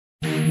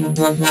Hey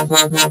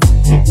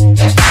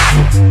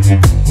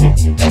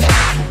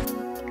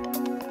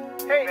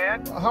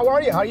man, how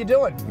are you? How you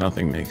doing?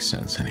 Nothing makes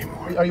sense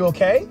anymore. Are you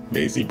okay?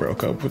 Jezi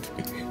broke up with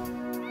me.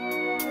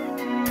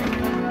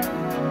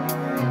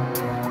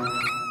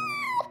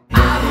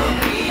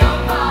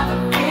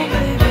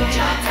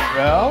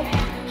 Well,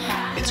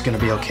 it's gonna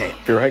be okay.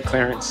 You're right,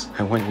 Clarence.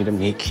 I want you to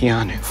meet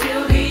Keanu.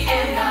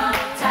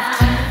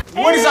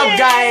 What is up,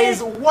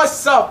 guys?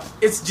 What's up?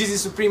 It's Jezi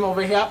Supreme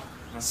over here.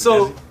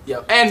 Jezi.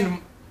 Yeah, and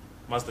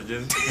Master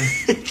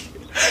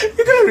Jezi.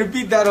 you're gonna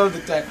repeat that all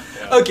the time.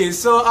 Yeah. Okay,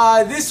 so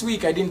this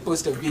week I didn't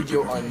post a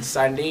video on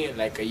Sunday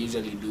like I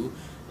usually do.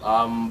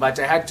 But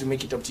I had to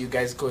make it up to you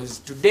guys because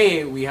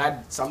today we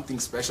had something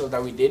special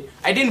that we did.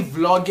 I didn't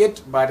vlog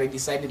it, but I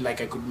decided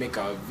like I could make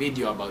a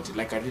video about it,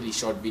 like a really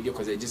short video,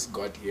 because I just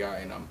got here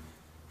and I'm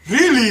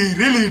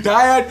really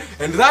tired,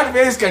 and that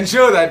face can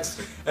show that.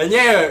 And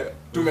yeah,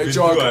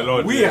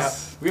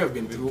 we have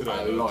been through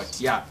a lot.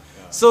 Yeah.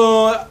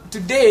 So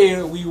today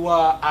we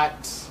were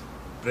at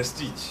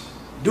Prestige.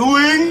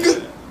 doing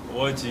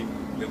Watching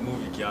the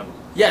movie Keanu.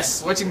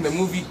 yes, watching the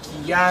movie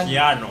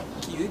Keanu.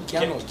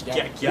 Keanu.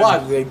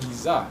 What the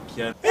giza?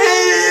 Keanu.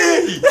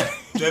 Hey!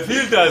 The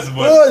filters,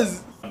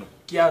 man.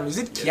 Keanu. Is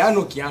it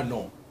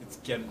Keanu? It's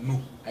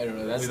Keanu. I don't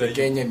know. That's With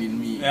the a- Kenyan in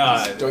me.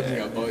 Yeah, Talking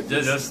about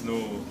this. just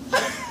know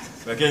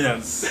the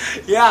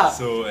Kenyans. Yeah.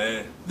 So,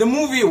 The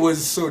movie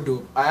was so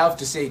dope. I have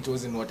to say it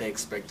wasn't what I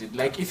expected.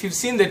 Like, if you've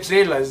seen the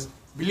trailers,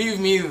 believe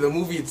me, the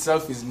movie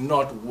itself is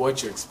not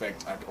what you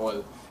expect at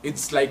all.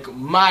 It's like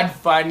mad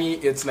funny.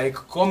 It's like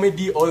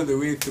comedy all the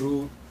way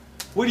through.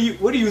 What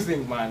do you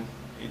think, man?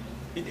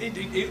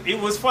 it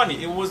was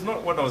funny. It was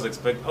not what I was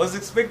expecting. I was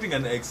expecting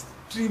an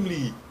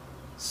extremely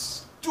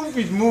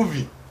stupid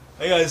movie.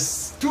 Like a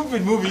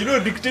stupid movie. You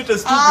know, Dictator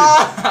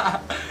stupid.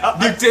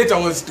 Dictator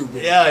was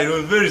stupid. Yeah, it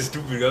was very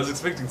stupid. I was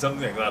expecting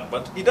something like that,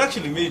 but it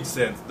actually made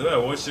sense. The way I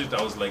watched it,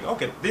 I was like,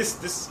 okay,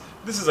 this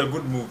is a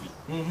good movie.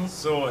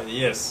 So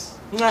yes,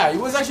 Yeah, it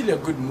was actually a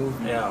good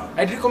movie. Yeah.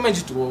 I'd recommend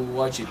you to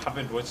watch it. I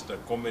haven't watched a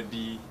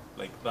comedy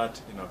like that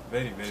in a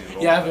very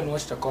long Yeah, I time. haven't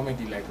watched a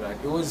comedy like that.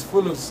 It was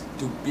full of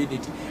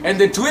stupidity. And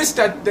the twist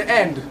at the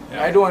end,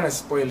 Yeah. I don't want to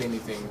spoil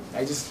anything.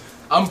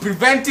 I'm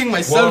preventing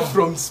myself Wow.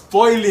 from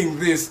spoiling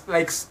this.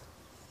 Like,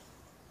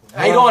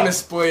 I don't want to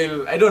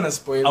spoil. I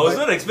was but-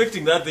 not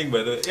expecting that thing,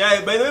 by the way.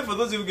 Yeah, by the way, for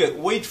those of you who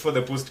wait for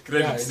the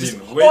post-credit Yeah, scene.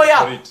 just- Wait oh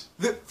yeah, for it.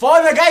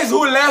 for the guys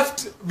who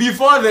left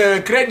before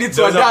the credits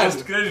There were was a done.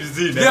 post-credit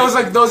scene. There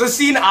was a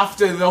scene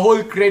after the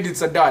whole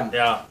credits are done.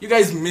 Yeah. You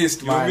guys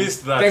missed, You man.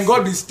 missed that. Thank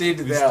God we stayed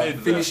We there stayed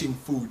there. finishing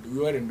food. We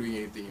weren't doing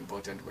anything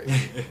important, by the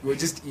way. We were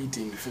just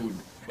eating food.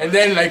 And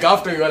then like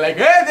after we were like,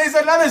 hey, there's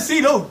another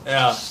scene. Oh,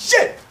 Yeah.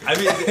 shit. I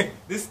mean,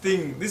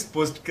 this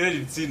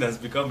post-credit scene has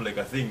become like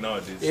a thing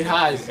nowadays. It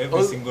has.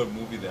 Every single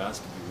movie there has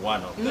to be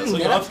one of them. So you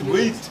there have to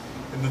absolutely wait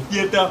in the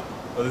theater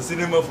or the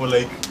cinema for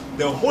like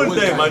the whole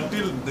time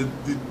until the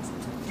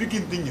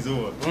freaking thing is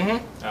over.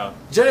 Yeah.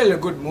 Generally a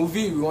good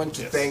movie. We want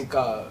to Yes. thank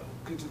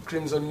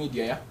Crimson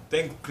Media, yeah?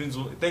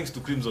 Thanks to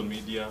Crimson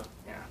Media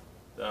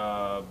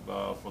Yeah.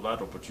 for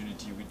that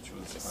opportunity, which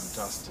was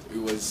fantastic.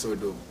 It was so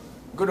dope.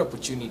 Good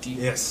opportunity.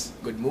 Yes.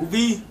 Good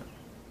movie.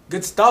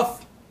 Good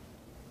stuff.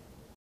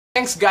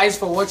 Thanks guys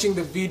for watching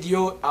the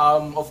video.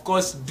 Of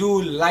course,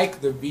 do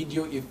like the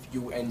video if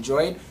you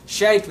enjoyed.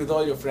 Share it with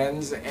all your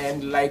friends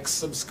and like,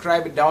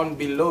 subscribe down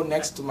below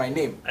next to my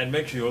name. And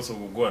make sure you also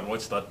go and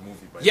watch that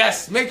movie. By the way.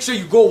 Yes, make sure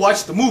you go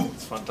watch the movie.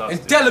 It's fantastic.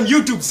 And tell them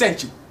YouTube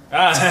sent you.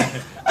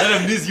 Tell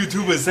them these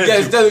YouTubers sent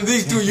Yes, you. tell them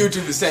these two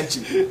YouTubers sent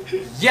you.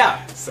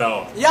 Yeah.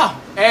 So, Yeah.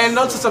 And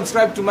also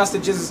subscribe to Master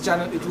Jezi's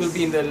channel. It will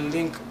be in the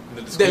link.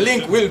 In the The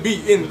link description. will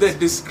be in the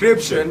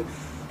description.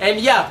 And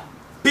yeah,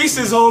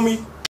 pieces, homie.